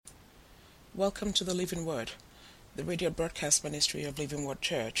Welcome to the Living Word, the radio broadcast ministry of Living Word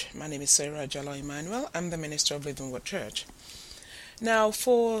Church. My name is Sarah Jalo Emmanuel. I'm the minister of Living Word Church. Now,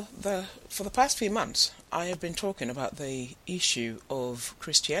 for the past few months, I have been talking about the issue of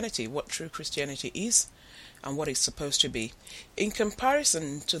Christianity, what true Christianity is, and what it's supposed to be, in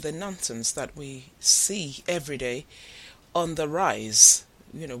comparison to the nonsense that we see every day on the rise,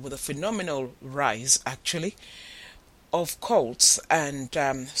 with a phenomenal rise, actually, of cults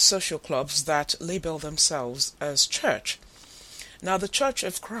and social clubs that label themselves as church. Now, the Church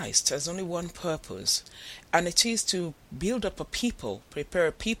of Christ has only one purpose, and it is to build up a people, prepare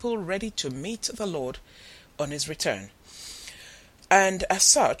a people ready to meet the Lord on his return. And as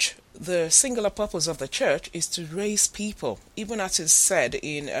such, the singular purpose of the church is to raise people, even as is said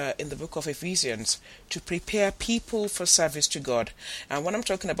in the book of Ephesians, to prepare people for service to God. And when I'm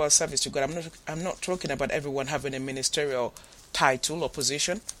talking about service to God, I'm not talking about everyone having a ministerial title or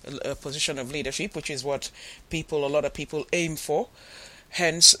position, a position of leadership, which is what a lot of people aim for.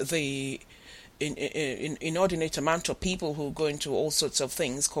 Hence, the inordinate amount of people who go into all sorts of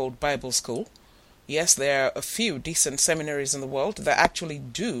things called Bible school. Yes, there are a few decent seminaries in the world that actually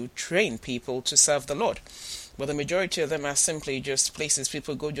do train people to serve the Lord. But the majority of them are simply just places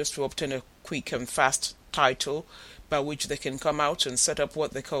people go just to obtain a quick and fast title by which they can come out and set up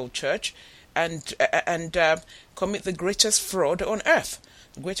what they call church and commit the greatest fraud on earth.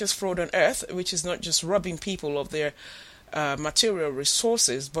 The greatest fraud on earth, which is not just robbing people of their material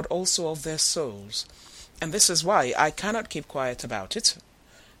resources, but also of their souls. And this is why I cannot keep quiet about it.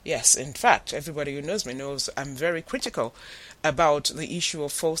 Yes, in fact, everybody who knows me knows I'm very critical about the issue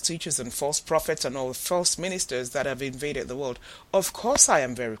of false teachers and false prophets and all the false ministers that have invaded the world. Of course I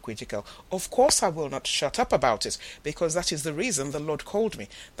am very critical. Of course I will not shut up about it, because that is the reason the Lord called me.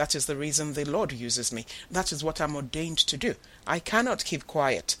 That is the reason the Lord uses me. That is what I'm ordained to do. I cannot keep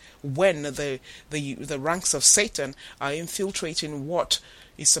quiet when the ranks of Satan are infiltrating what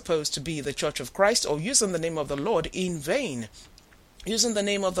is supposed to be the Church of Christ, or using the name of the Lord in vain. Using the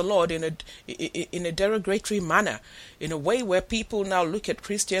name of the Lord in a derogatory manner, in a way where people now look at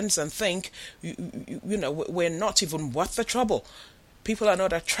Christians and think, we're not even worth the trouble. People are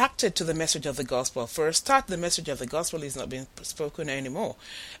not attracted to the message of the gospel. For a start, the message of the gospel is not being spoken anymore.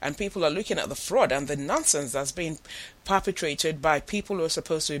 And people are looking at the fraud and the nonsense that's being perpetrated by people who are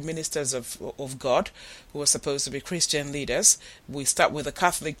supposed to be ministers of God, who are supposed to be Christian leaders. We start with the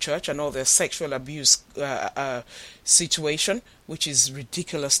Catholic Church and all their sexual abuse situation, which is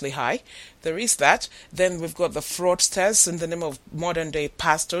ridiculously high. There is that. Then we've got the fraudsters in the name of modern day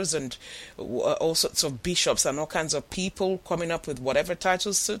pastors and all sorts of bishops and all kinds of people coming up with whatever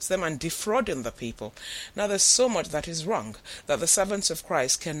title suits them and defrauding the people. Now, there's so much that is wrong that the servants of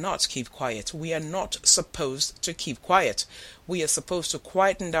Christ cannot keep quiet. We are not supposed to keep quiet. We are supposed to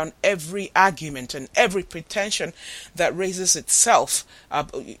quieten down every argument and every pretension that raises itself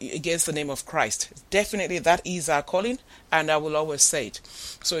up against the name of Christ. Definitely that is our calling, and I will always say it.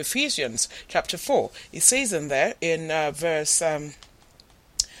 So Ephesians chapter 4, it says in there in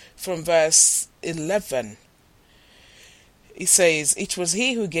from verse 11, it says, "It was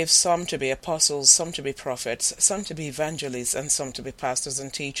he who gave some to be apostles, some to be prophets, some to be evangelists, and some to be pastors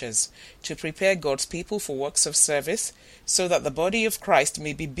and teachers, to prepare God's people for works of service, so that the body of Christ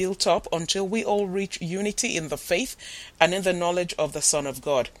may be built up until we all reach unity in the faith and in the knowledge of the Son of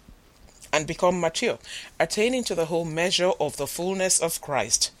God, and become mature, attaining to the whole measure of the fullness of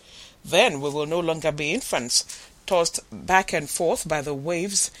Christ. Then we will no longer be infants, tossed back and forth by the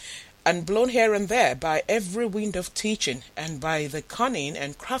waves, and blown here and there by every wind of teaching, and by the cunning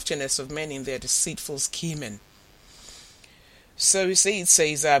and craftiness of men in their deceitful scheming." So you see, it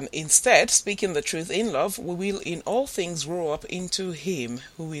says, instead, speaking the truth in love, we will in all things grow up into him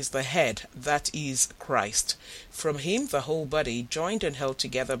who is the head, that is Christ. From him the whole body, joined and held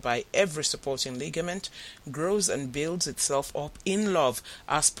together by every supporting ligament, grows and builds itself up in love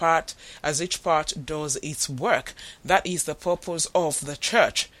as each part does its work. That is the purpose of the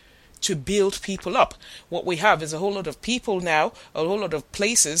church, to build people up. What we have is a whole lot of people now, a whole lot of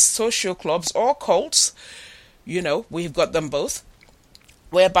places, social clubs or cults. We've got them both,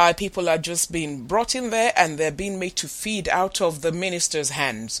 whereby people are just being brought in there and they're being made to feed out of the minister's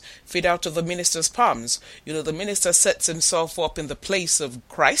hands, feed out of the minister's palms. The minister sets himself up in the place of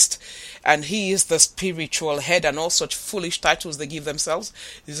Christ, and he is the spiritual head, and all such foolish titles they give themselves.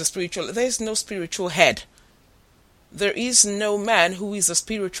 There's no spiritual head. There is no man who is a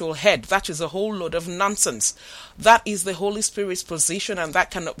spiritual head. That is a whole load of nonsense. That is the Holy Spirit's position, and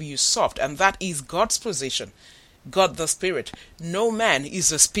that cannot be usurped, and that is God's position. God the Spirit. No man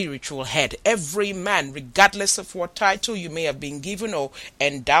is a spiritual head. Every man, regardless of what title you may have been given or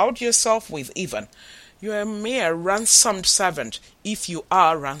endowed yourself with even, you are a mere ransomed servant, if you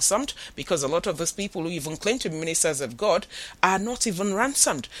are ransomed, because a lot of those people who even claim to be ministers of God are not even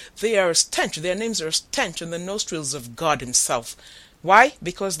ransomed. They are a stench. Their names are a stench in the nostrils of God himself. Why?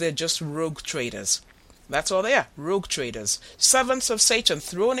 Because they're just rogue traders. That's all they are, rogue traders, servants of Satan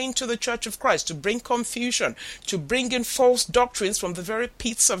thrown into the church of Christ to bring confusion, to bring in false doctrines from the very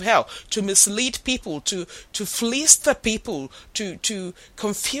pits of hell, to mislead people, to fleece the people, to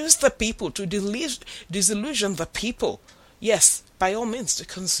confuse the people, to disillusion the people. Yes, by all means, to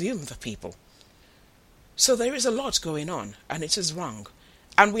consume the people. So there is a lot going on, and it is wrong.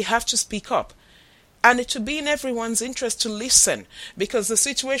 And we have to speak up. And it would be in everyone's interest to listen, because the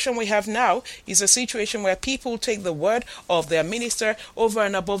situation we have now is a situation where people take the word of their minister over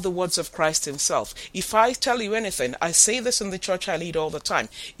and above the words of Christ himself. If I tell you anything, I say this in the church I lead all the time.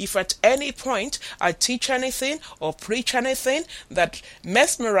 If at any point I teach anything or preach anything that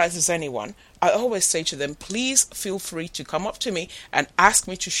mesmerizes anyone, I always say to them, please feel free to come up to me and ask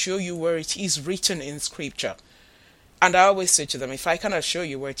me to show you where it is written in Scripture. And I always say to them, if I cannot show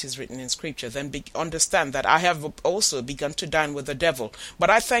you where it is written in Scripture, then understand that I have also begun to dine with the devil.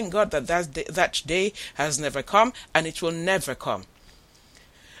 But I thank God that that day has never come, and it will never come.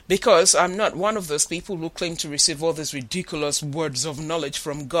 Because I'm not one of those people who claim to receive all these ridiculous words of knowledge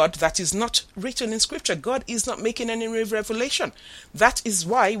from God that is not written in Scripture. God is not making any revelation. That is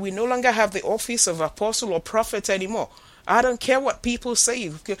why we no longer have the office of apostle or prophet anymore. I don't care what people say.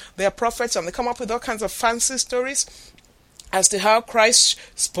 They are prophets and they come up with all kinds of fancy stories as to how Christ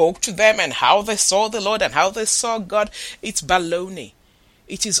spoke to them and how they saw the Lord and how they saw God. It's baloney.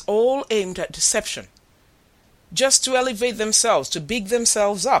 It is all aimed at deception. Just to elevate themselves, to big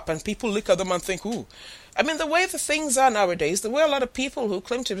themselves up, and people look at them and think, ooh. I mean, the way the things are nowadays, the way a lot of people who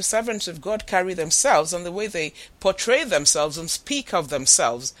claim to be servants of God carry themselves and the way they portray themselves and speak of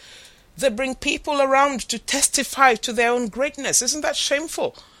themselves, they bring people around to testify to their own greatness. Isn't that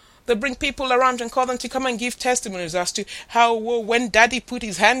shameful? They bring people around and call them to come and give testimonies as to how when Daddy put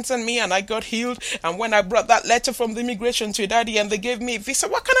his hands on me and I got healed, and when I brought that letter from the immigration to Daddy and they gave me a visa.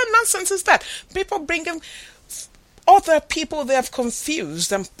 What kind of nonsense is that? People bring in other people they have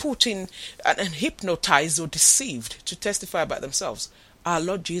confused and put in and hypnotized or deceived to testify about themselves. Our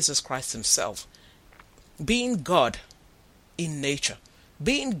Lord Jesus Christ himself, being God in nature,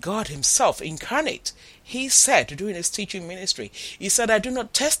 being God himself incarnate, he said during his teaching ministry, he said, I do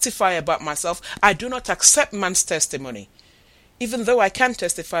not testify about myself. I do not accept man's testimony. Even though I can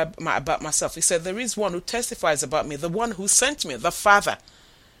testify about myself, he said, there is one who testifies about me, the one who sent me, the Father.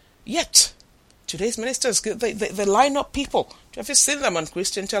 Yet, today's ministers, they line up people. Have you seen them on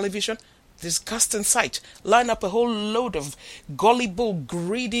Christian television? Disgusting sight. Line up a whole load of gullible,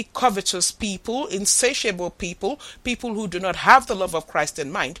 greedy, covetous people, insatiable people, people who do not have the love of Christ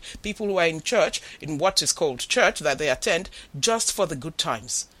in mind, people who are in church, in what is called church, that they attend just for the good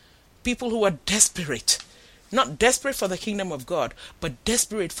times. People who are desperate. Not desperate for the kingdom of God, but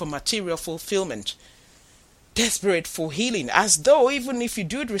desperate for material fulfillment. Desperate for healing, as though even if you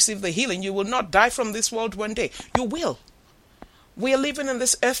do receive the healing, you will not die from this world one day. You will. We are living in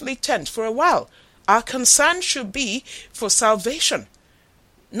this earthly tent for a while. Our concern should be for salvation,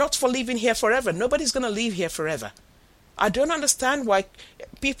 not for living here forever. Nobody's going to live here forever. I don't understand why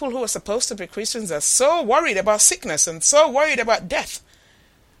people who are supposed to be Christians are so worried about sickness and so worried about death.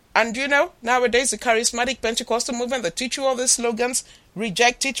 And nowadays the charismatic Pentecostal movement, they teach you all these slogans,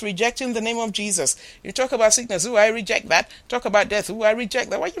 reject it, rejecting the name of Jesus. You talk about sickness, I reject that. Talk about death, I reject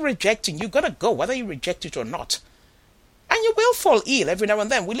that. Why are you rejecting? You're going to go whether you reject it or not. And you will fall ill every now and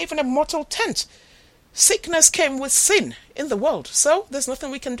then. We live in a mortal tent. Sickness came with sin in the world. So there's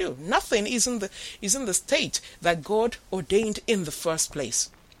nothing we can do. Nothing is in the state that God ordained in the first place.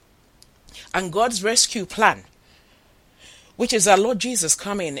 And God's rescue plan, which is our Lord Jesus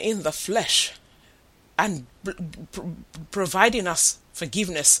coming in the flesh and providing us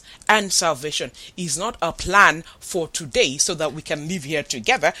forgiveness and salvation, is not a plan for today so that we can live here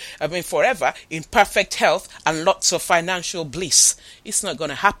together, forever in perfect health and lots of financial bliss. It's not going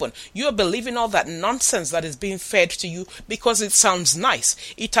to happen. You're believing all that nonsense that is being fed to you because it sounds nice.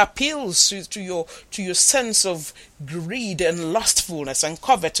 It appeals to your sense of greed and lustfulness and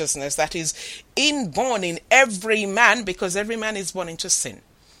covetousness that is inborn in every man, because every man is born into sin.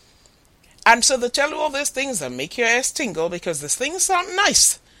 And so they tell you all these things and make your ears tingle because these things sound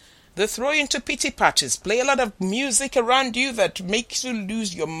nice. They throw you into pity parties, play a lot of music around you that makes you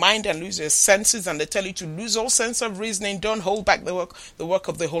lose your mind and lose your senses, and they tell you to lose all sense of reasoning. Don't hold back the work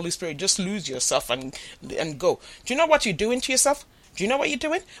of the Holy Spirit. Just lose yourself and go. Do you know what you're doing to yourself? Do you know what you're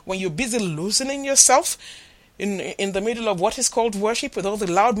doing? When you're busy loosening yourself in the middle of what is called worship, with all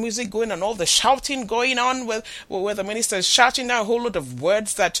the loud music going and all the shouting going on, where the minister is shouting out a whole lot of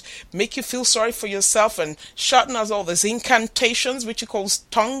words that make you feel sorry for yourself, and shouting out all these incantations which he calls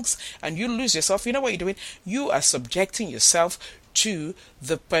tongues, and you lose yourself. You know what you're doing? You are subjecting yourself to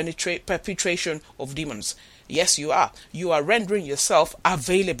the perpetration of demons. Yes, you are. You are rendering yourself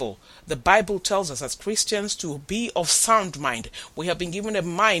available. The Bible tells us as Christians to be of sound mind. We have been given a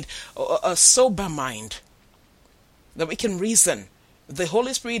mind, a sober mind, that we can reason. The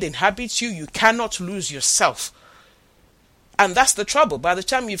Holy Spirit inhabits you. You cannot lose yourself. And that's the trouble. By the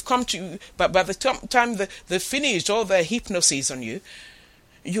time you've come to, by the time they finished all their hypnosis on you,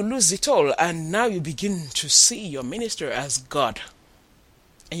 you lose it all. And now you begin to see your minister as God.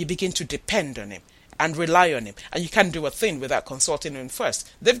 And you begin to depend on him and rely on him. And you can't do a thing without consulting him first.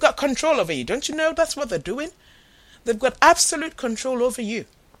 They've got control over you. Don't you know that's what they're doing? They've got absolute control over you.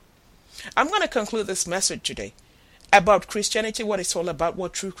 I'm going to conclude this message today about Christianity, what it's all about,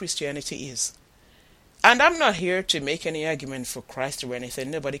 what true Christianity is. And I'm not here to make any argument for Christ or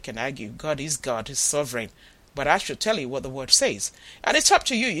anything. Nobody can argue. God, He's sovereign. But I should tell you what the word says. And it's up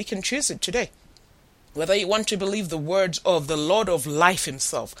to you. You can choose it today. Whether you want to believe the words of the Lord of life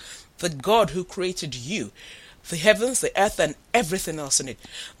himself, the God who created you, the heavens, the earth, and everything else in it.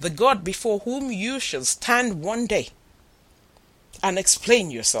 The God before whom you shall stand one day and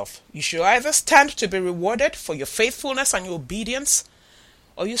explain yourself. You shall either stand to be rewarded for your faithfulness and your obedience,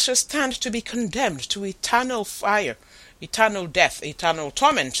 or you shall stand to be condemned to eternal fire, eternal death, eternal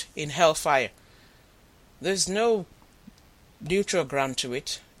torment in hellfire. There's no neutral ground to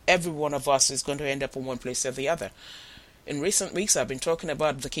it. Every one of us is going to end up in one place or the other. In recent weeks, I've been talking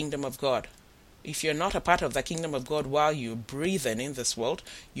about the kingdom of God. If you're not a part of the kingdom of God while you're breathing in this world,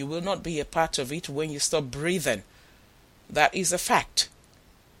 you will not be a part of it when you stop breathing. That is a fact.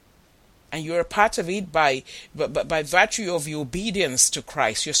 And you're a part of it by virtue of your obedience to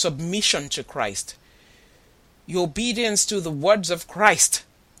Christ, your submission to Christ, your obedience to the words of Christ,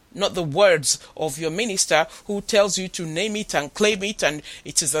 not the words of your minister who tells you to name it and claim it, and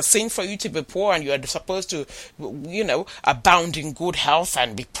it is a sin for you to be poor, and you are supposed to, abound in good health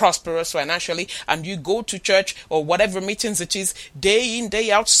and be prosperous financially, and you go to church or whatever meetings it is, day in, day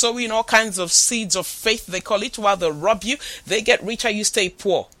out, sowing all kinds of seeds of faith, they call it, while they rob you. They get richer, you stay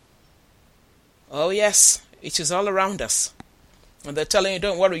poor. Oh yes, it is all around us. And they're telling you,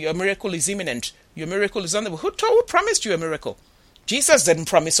 don't worry, your miracle is imminent. Your miracle is on the way. Who promised you a miracle? Jesus didn't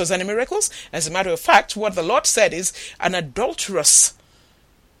promise us any miracles. As a matter of fact, what the Lord said is an adulterous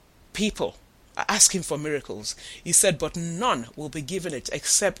people are asking for miracles. He said, but none will be given it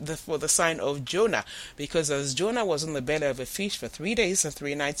except for the sign of Jonah. Because as Jonah was in the belly of a fish for 3 days and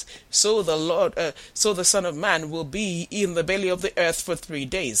 3 nights, so the Son of Man will be in the belly of the earth for 3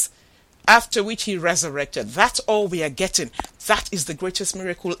 days. After which he resurrected. That's all we are getting. That is the greatest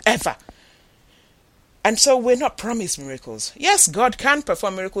miracle ever. And so we're not promised miracles. Yes, God can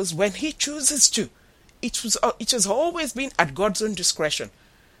perform miracles when he chooses to. It has always been at God's own discretion.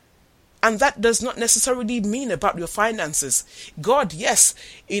 And that does not necessarily mean about your finances. God, yes,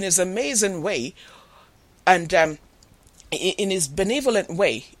 in his amazing way and in his benevolent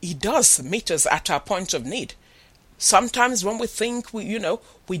way, he does meet us at our point of need. Sometimes when we think we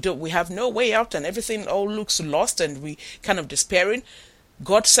have no way out and everything all looks lost and we kind of despairing,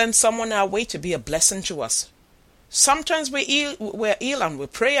 God sends someone our way to be a blessing to us. Sometimes we're ill and we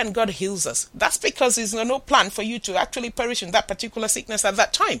pray and God heals us. That's because there's no plan for you to actually perish in that particular sickness at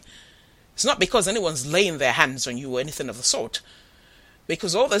that time. It's not because anyone's laying their hands on you or anything of the sort.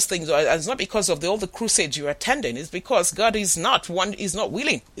 Because all those things, it's not because of all the crusades you're attending. It's because God is not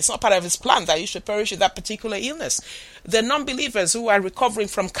willing. It's not part of his plan that you should perish in that particular illness. They're non-believers who are recovering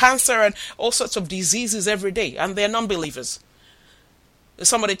from cancer and all sorts of diseases every day, and they're non-believers.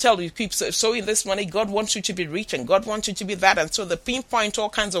 Somebody tell you, keep sowing this money, God wants you to be rich and God wants you to be that. And so they pinpoint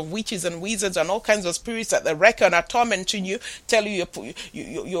all kinds of witches and wizards and all kinds of spirits that they reckon are tormenting you, tell you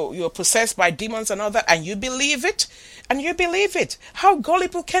you're possessed by demons and all that, and you believe it. And you believe it. How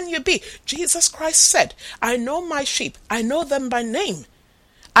gullible can you be? Jesus Christ said, I know my sheep. I know them by name.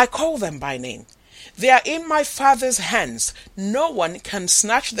 I call them by name. They are in my Father's hands. No one can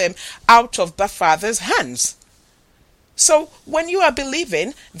snatch them out of the Father's hands. So when you are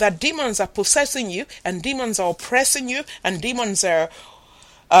believing that demons are possessing you and demons are oppressing you and demons are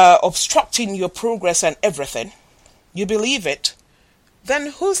obstructing your progress and everything, you believe it,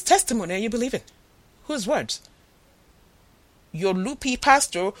 then whose testimony are you believing? Whose words? Your loopy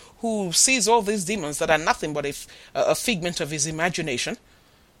pastor who sees all these demons that are nothing but a figment of his imagination?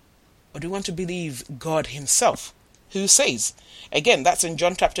 Or do you want to believe God himself, who says, again, that's in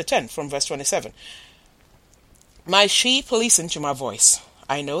John chapter 10 from verse 27, "My sheep listen to my voice.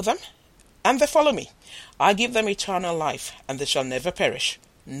 I know them, and they follow me. I give them eternal life, and they shall never perish.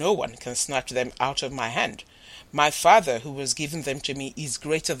 No one can snatch them out of my hand. My Father who has given them to me is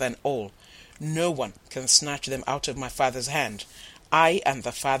greater than all. No one can snatch them out of my Father's hand. I and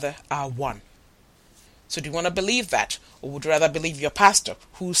the Father are one." So do you want to believe that? Or would you rather believe your pastor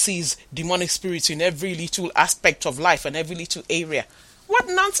who sees demonic spirits in every little aspect of life and every little area? What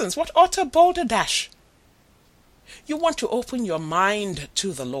nonsense! What utter balderdash! You want to open your mind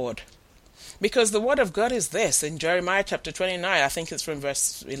to the Lord. Because the word of God is this, in Jeremiah chapter 29, I think it's from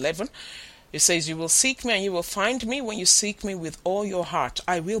verse 11. It says, "You will seek me and you will find me when you seek me with all your heart.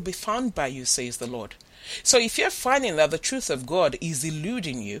 I will be found by you, says the Lord." So if you're finding that the truth of God is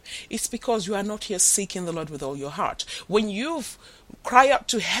eluding you, it's because you are not here seeking the Lord with all your heart. When you cry up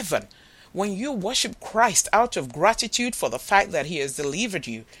to heaven, when you worship Christ out of gratitude for the fact that he has delivered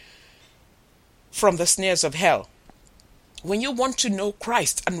you from the snares of hell, when you want to know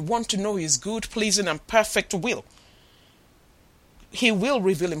Christ and want to know his good, pleasing, and perfect will, he will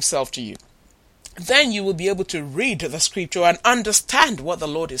reveal himself to you. Then you will be able to read the scripture and understand what the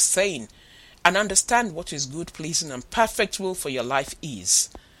Lord is saying and understand what his good, pleasing, and perfect will for your life is.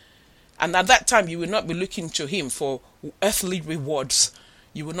 And at that time, you will not be looking to him for earthly rewards.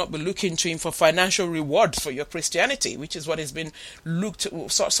 You will not be looking to him for financial rewards for your Christianity, which is what has been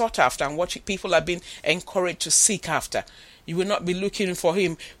sought after and what people have been encouraged to seek after. You will not be looking for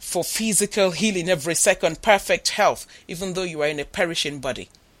him for physical healing every second, perfect health, even though you are in a perishing body.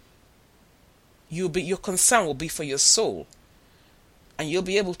 Your concern will be for your soul. And you'll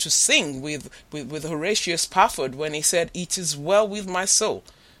be able to sing with Horatio Spafford when he said, "It is well with my soul,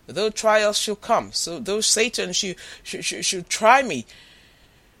 though trials shall come. So though Satan should try me,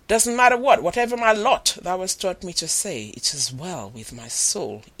 doesn't matter whatever my lot, thou hast taught me to say, it is well with my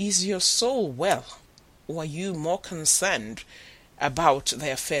soul." Is your soul well? Or are you more concerned about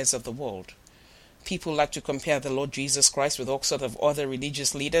the affairs of the world? People like to compare the Lord Jesus Christ with all sorts of other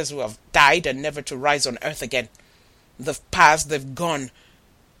religious leaders who have died and never to rise on earth again. They've passed, they've gone.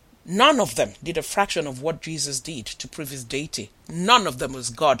 None of them did a fraction of what Jesus did to prove his deity. None of them was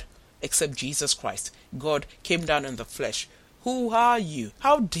God except Jesus Christ. God came down in the flesh. Who are you?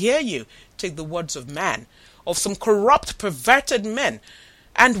 How dare you take the words of man, of some corrupt, perverted men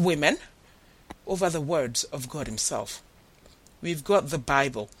and women, over the words of God himself? We've got the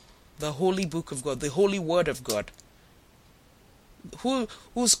Bible, the holy book of God, the holy word of God,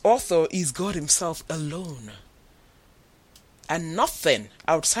 whose author is God himself alone. And nothing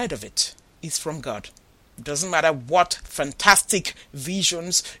outside of it is from God. It doesn't matter what fantastic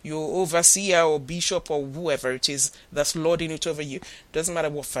visions your overseer or bishop or whoever it is that's lording it over you. It doesn't matter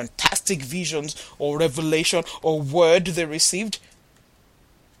what fantastic visions or revelation or word they received.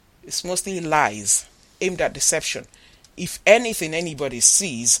 It's mostly lies aimed at deception. If anything anybody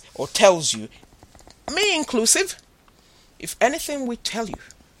sees or tells you, me inclusive, if anything we tell you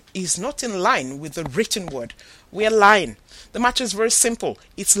is not in line with the written word, we are lying. The matter is very simple.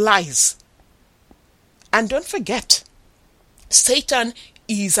 It's lies. And don't forget, Satan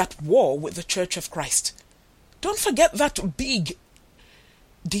is at war with the Church of Christ. Don't forget that big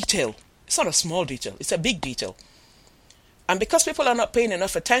detail. It's not a small detail. It's a big detail. And because people are not paying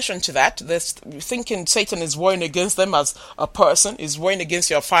enough attention to that, they're thinking Satan is warring against them as a person, is warring against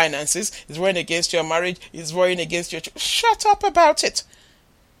your finances, is warring against your marriage, is warring against your... Shut up about it.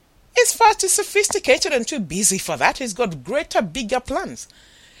 He's far too sophisticated and too busy for that. He's got greater, bigger plans.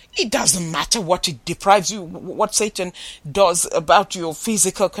 It doesn't matter what it deprives you, what Satan does about your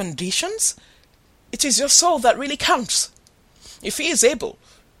physical conditions. It is your soul that really counts. If he is able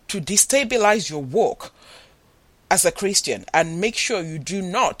to destabilize your walk as a Christian and make sure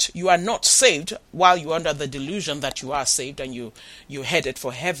you are not saved while you're under the delusion that you are saved and you're headed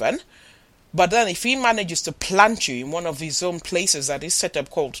for heaven, but then if he manages to plant you in one of his own places that is set up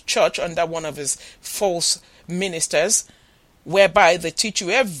called church under one of his false ministers, whereby they teach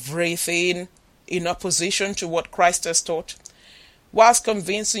you everything in opposition to what Christ has taught, whilst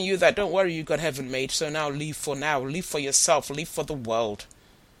convincing you that don't worry, you got heaven made, so now, live for yourself, live for the world.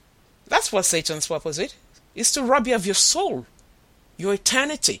 That's what Satan's purpose is to rob you of your soul, your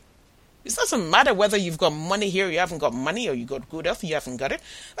eternity. It doesn't matter whether you've got money here, you haven't got money, or you got good health, you haven't got it.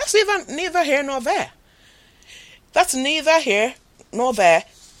 That's neither here nor there. That's neither here nor there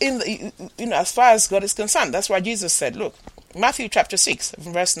as far as God is concerned. That's why Jesus said, look, Matthew chapter 6,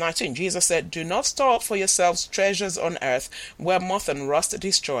 verse 19, Jesus said, "Do not store up for yourselves treasures on earth, where moth and rust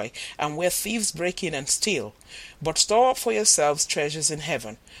destroy, and where thieves break in and steal. But store up for yourselves treasures in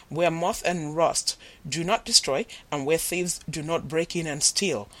heaven, where moth and rust do not destroy, and where thieves do not break in and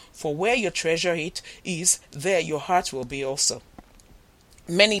steal. For where your treasure is, there your heart will be also."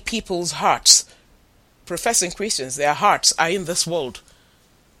 Many people's hearts, professing Christians, their hearts are in this world.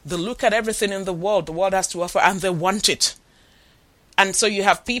 They look at everything in the world has to offer, and they want it. And so you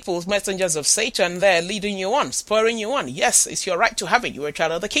have people, messengers of Satan, there leading you on, spurring you on. Yes, it's your right to have it. You are a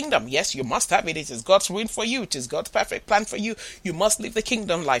child of the kingdom. Yes, you must have it. It is God's will for you. It is God's perfect plan for you. You must live the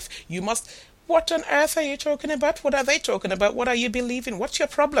kingdom life. You must... What on earth are you talking about? What are they talking about? What are you believing? What's your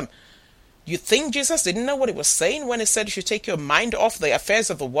problem? You think Jesus didn't know what he was saying when he said you should take your mind off the affairs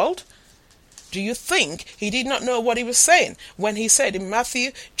of the world? Do you think he did not know what he was saying when he said in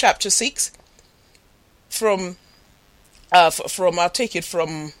Matthew chapter 6 I'll take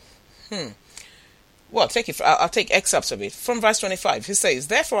excerpts of it from verse 25. He says,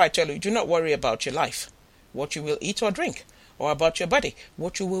 "Therefore I tell you, do not worry about your life, what you will eat or drink, or about your body,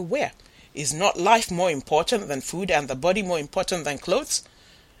 what you will wear. Is not life more important than food, and the body more important than clothes?"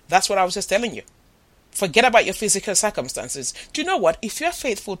 That's what I was just telling you. Forget about your physical circumstances. Do you know what? If you're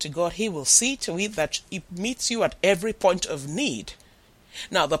faithful to God, he will see to it that it meets you at every point of need.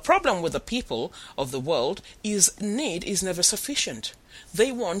 Now, the problem with the people of the world is need is never sufficient.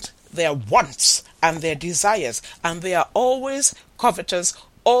 They want their wants and their desires, and they are always covetous,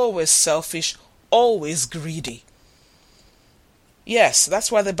 always selfish, always greedy. Yes,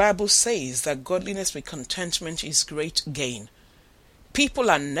 that's why the Bible says that godliness with contentment is great gain. People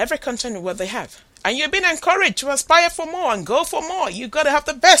are never content with what they have. And you've been encouraged to aspire for more and go for more. You've got to have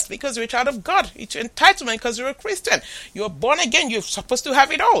the best because you're a child of God. It's your entitlement because you're a Christian. You're born again. You're supposed to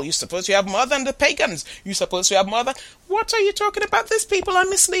have it all. You're supposed to have more than the pagans. You're supposed to have more than... What are you talking about? These people are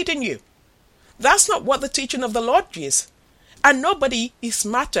misleading you. That's not what the teaching of the Lord is. And nobody is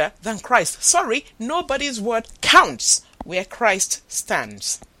smarter than Christ. Sorry, nobody's word counts where Christ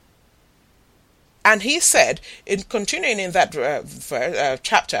stands. And he said, in continuing in that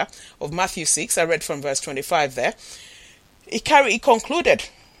chapter of Matthew 6, I read from verse 25 there, he concluded,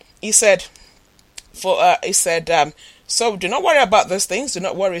 he said, so do not worry about those things, do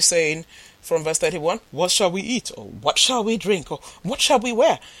not worry, saying, from verse 31, what shall we eat, or what shall we drink, or what shall we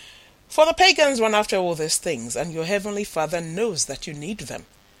wear? For the pagans run after all these things, and your heavenly Father knows that you need them.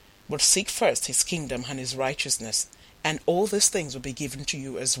 But seek first his kingdom and his righteousness, and all these things will be given to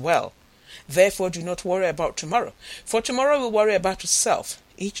you as well. Therefore do not worry about tomorrow, for tomorrow will worry about itself.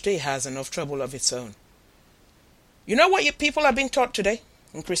 Each day has enough trouble of its own. You know what you people are being taught today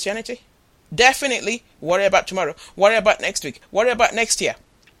in Christianity? Definitely worry about tomorrow, worry about next week, worry about next year.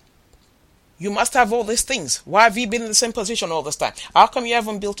 You must have all these things. Why have you been in the same position all this time? How come you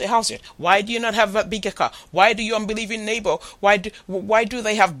haven't built a house yet? Why do you not have a bigger car? Why do your unbelieving neighbor, why do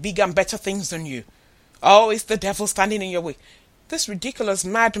they have bigger and better things than you? Oh, it's the devil standing in your way. This ridiculous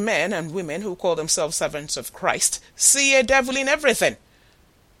mad men and women who call themselves servants of Christ see a devil in everything.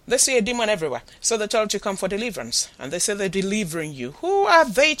 They see a demon everywhere. So they tell you to come for deliverance. And they say they're delivering you. Who are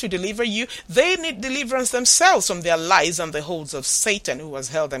they to deliver you? They need deliverance themselves from their lies and the holds of Satan who has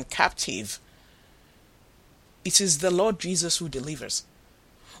held them captive. It is the Lord Jesus who delivers.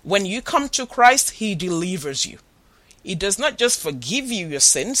 When you come to Christ, he delivers you. He does not just forgive you your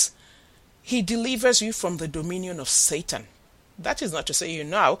sins. He delivers you from the dominion of Satan. That is not to say you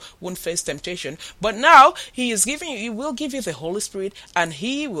now won't face temptation, but now he will give you the Holy Spirit, and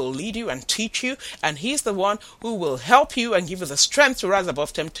he will lead you and teach you, and he's the one who will help you and give you the strength to rise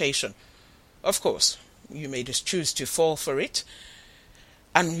above temptation. Of course, you may just choose to fall for it,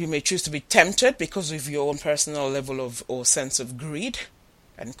 and you may choose to be tempted because of your own personal level of or sense of greed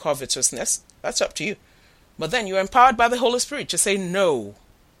and covetousness. That's up to you. But then you're empowered by the Holy Spirit to say no,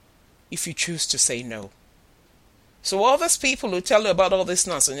 if you choose to say no. So all those people who tell you about all this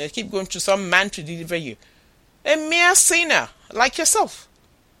nonsense, they keep going to some man to deliver you. A mere sinner like yourself.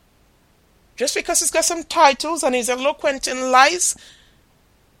 Just because he's got some titles and he's eloquent in lies,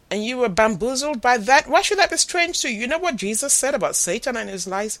 and you were bamboozled by that, why should that be strange to you? You know what Jesus said about Satan and his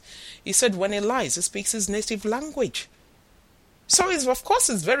lies? He said when he lies, he speaks his native language. So he's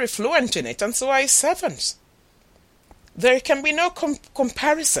very fluent in it, and so are his servants. There can be no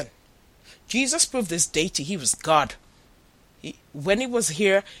comparison. Jesus proved his deity. He was God. When he was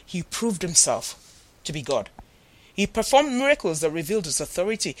here, he proved himself to be God. He performed miracles that revealed his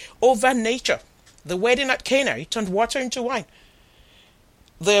authority over nature. The wedding at Cana, he turned water into wine.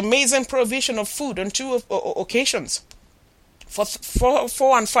 The amazing provision of food on 2 occasions for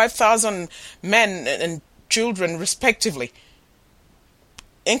 4,000 and 5,000 men and children respectively,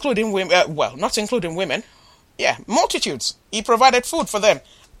 including women, not including women, multitudes. He provided food for them,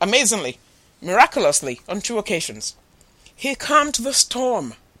 amazingly, miraculously, on 2 occasions. He calmed the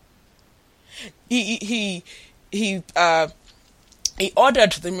storm. He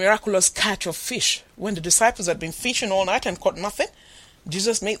ordered the miraculous catch of fish. When the disciples had been fishing all night and caught nothing,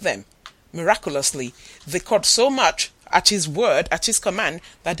 Jesus made them. Miraculously, they caught so much at his word, at his command,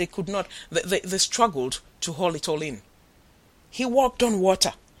 that they could not, they struggled to haul it all in. He walked on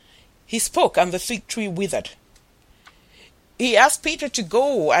water. He spoke and the fig tree withered. He asked Peter to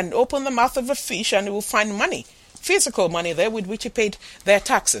go and open the mouth of a fish and he will find money, physical money there with which he paid their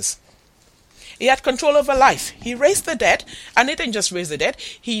taxes. He had control over life. He raised the dead, and he didn't just raise the dead.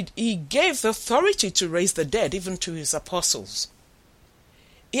 He gave the authority to raise the dead even to his apostles.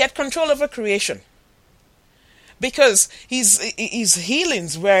 He had control over creation, because his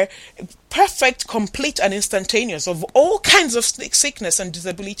healings were perfect, complete, and instantaneous of all kinds of sickness and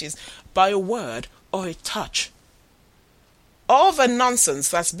disabilities by a word or a touch. All the nonsense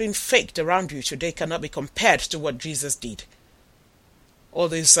that's been faked around you today cannot be compared to what Jesus did. All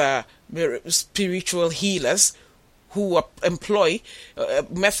these spiritual healers who employ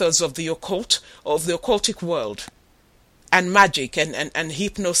methods of the occult, of the occultic world, and magic and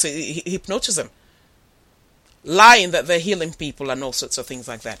hypnotism, lying that they're healing people and all sorts of things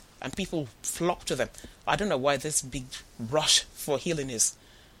like that. And people flock to them. I don't know why this big rush for healing is.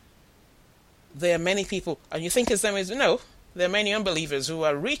 There are many people, and you think it's them, there are many unbelievers who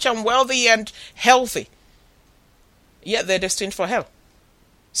are rich and wealthy and healthy, yet they're destined for hell.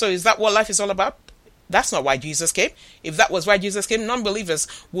 So is that what life is all about? That's not why Jesus came. If that was why Jesus came, non-believers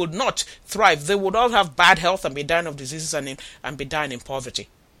would not thrive. They would all have bad health and be dying of diseases and be dying in poverty.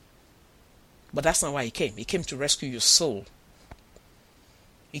 But that's not why he came. He came to rescue your soul.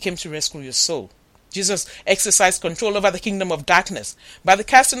 He came to rescue your soul. Jesus exercised control over the kingdom of darkness by the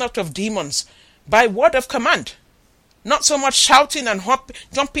casting out of demons, by word of command. Not so much shouting and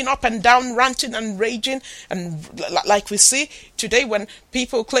jumping up and down, ranting and raging, and like we see today when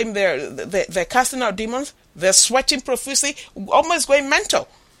people claim they're casting out demons, they're sweating profusely, almost going mental.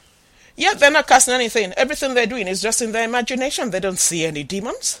 Yet they're not casting anything. Everything they're doing is just in their imagination. They don't see any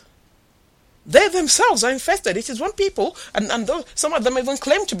demons. They themselves are infested. It is when people, and some of them even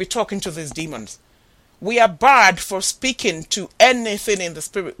claim to be talking to these demons. We are barred for speaking to anything in the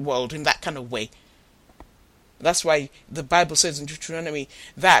spirit world in that kind of way. That's why the Bible says in Deuteronomy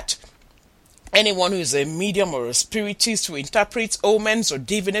that anyone who is a medium or a spiritist who interprets omens or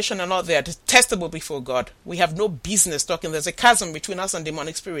divination and all, they are detestable before God. We have no business talking. There's a chasm between us and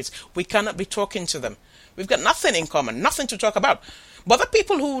demonic spirits. We cannot be talking to them. We've got nothing in common, nothing to talk about. But the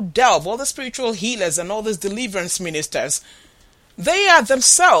people who delve, all the spiritual healers and all these deliverance ministers, they are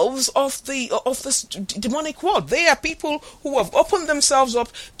themselves of this demonic world. They are people who have opened themselves up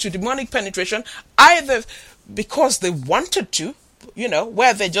to demonic penetration, either because they wanted to,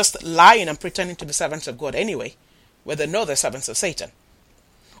 where they're just lying and pretending to be servants of God anyway, where they know they're servants of Satan,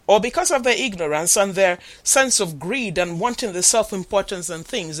 or because of their ignorance and their sense of greed and wanting the self-importance and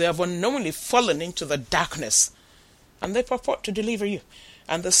things, they have unknowingly fallen into the darkness, and they purport to deliver you.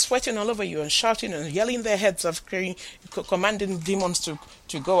 And they're sweating all over you and shouting and yelling their heads off, commanding demons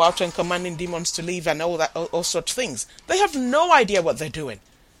to go out and commanding demons to leave and all such things. They have no idea what they're doing.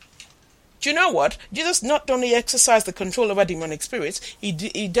 Do you know what? Jesus not only exercised the control over demonic spirits, he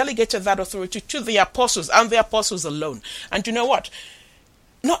delegated that authority to the apostles and the apostles alone. And you know what?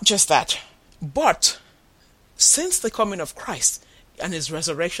 Not just that, but since the coming of Christ and his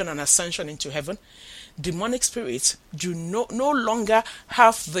resurrection and ascension into heaven, demonic spirits do no longer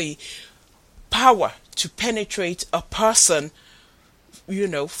have the power to penetrate a person,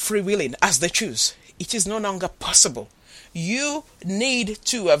 freewheeling as they choose. It is no longer possible. You need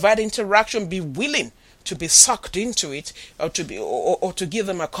to have that interaction, be willing to be sucked into it, or to give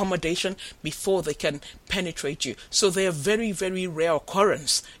them accommodation before they can penetrate you. So they are very, very rare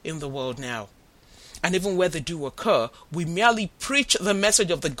occurrence in the world now. And even where they do occur, we merely preach the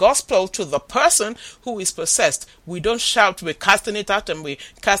message of the gospel to the person who is possessed. We don't shout, we're casting it out and we're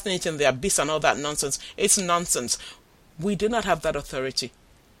casting it in the abyss and all that nonsense. It's nonsense. We do not have that authority.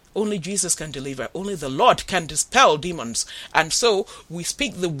 Only Jesus can deliver. Only the Lord can dispel demons. And so we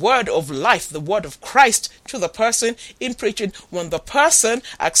speak the word of life, the word of Christ to the person in preaching. When the person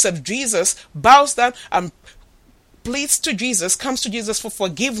accepts Jesus, bows down and pleads to Jesus, comes to Jesus for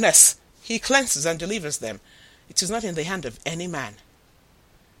forgiveness, he cleanses and delivers them. It is not in the hand of any man.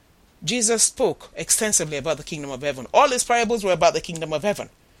 Jesus spoke extensively about the kingdom of heaven. All his parables were about the kingdom of heaven.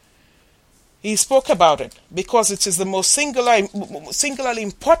 He spoke about it because it is the most singularly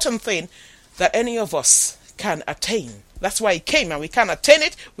important thing that any of us can attain. That's why it came, and we can attain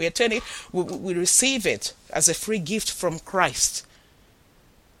it. We attain it. We receive it as a free gift from Christ.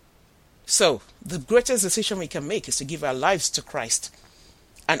 So the greatest decision we can make is to give our lives to Christ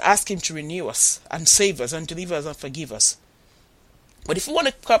and ask him to renew us and save us and deliver us and forgive us. But if you want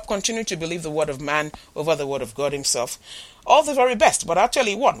to continue to believe the word of man over the word of God himself, all the very best. But I'll tell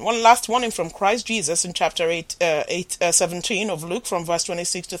you one last warning from Christ Jesus in chapter 17 of Luke, from verse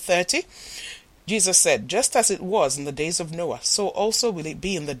 26 to 30. Jesus said, "Just as it was in the days of Noah, so also will it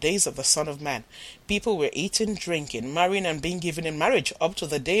be in the days of the Son of Man. People were eating, drinking, marrying, and being given in marriage up to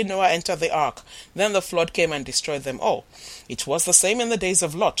the day Noah entered the ark. Then the flood came and destroyed them all. It was the same in the days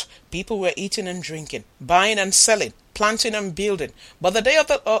of Lot. People were eating and drinking, buying and selling, planting and building. But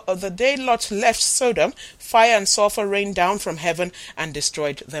the day Lot left Sodom, fire and sulfur rained down from heaven and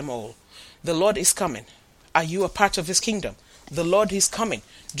destroyed them all." The Lord is coming. Are you a part of his kingdom? The Lord is coming.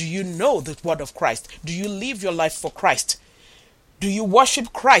 Do you know the word of Christ? Do you live your life for Christ? Do you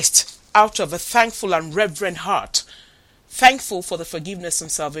worship Christ out of a thankful and reverent heart? Thankful for the forgiveness and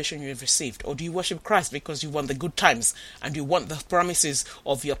salvation you have received? Or do you worship Christ because you want the good times and you want the promises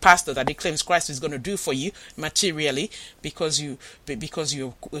of your pastor that he claims Christ is going to do for you materially because you're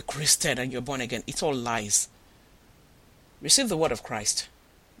a Christian and you're born again? It's all lies. Receive the word of Christ.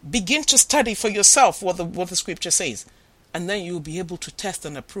 Begin to study for yourself what the scripture says. And then you'll be able to test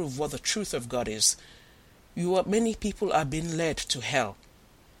and approve what the truth of God is. Many people are being led to hell.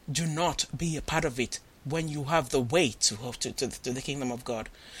 Do not be a part of it when you have the way to the kingdom of God.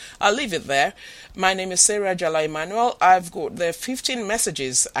 I'll leave it there. My name is Sarah Jala Emmanuel. I've got there 15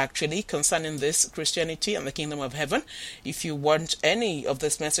 messages actually concerning this Christianity and the kingdom of heaven. If you want any of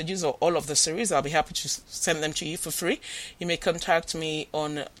these messages or all of the series, I'll be happy to send them to you for free. You may contact me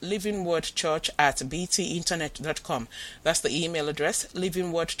on livingwordchurch@btinternet.com. That's the email address,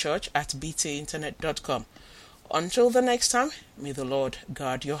 livingwordchurch@btinternet.com. Until the next time, may the Lord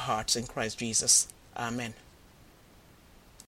guard your hearts in Christ Jesus. Amen.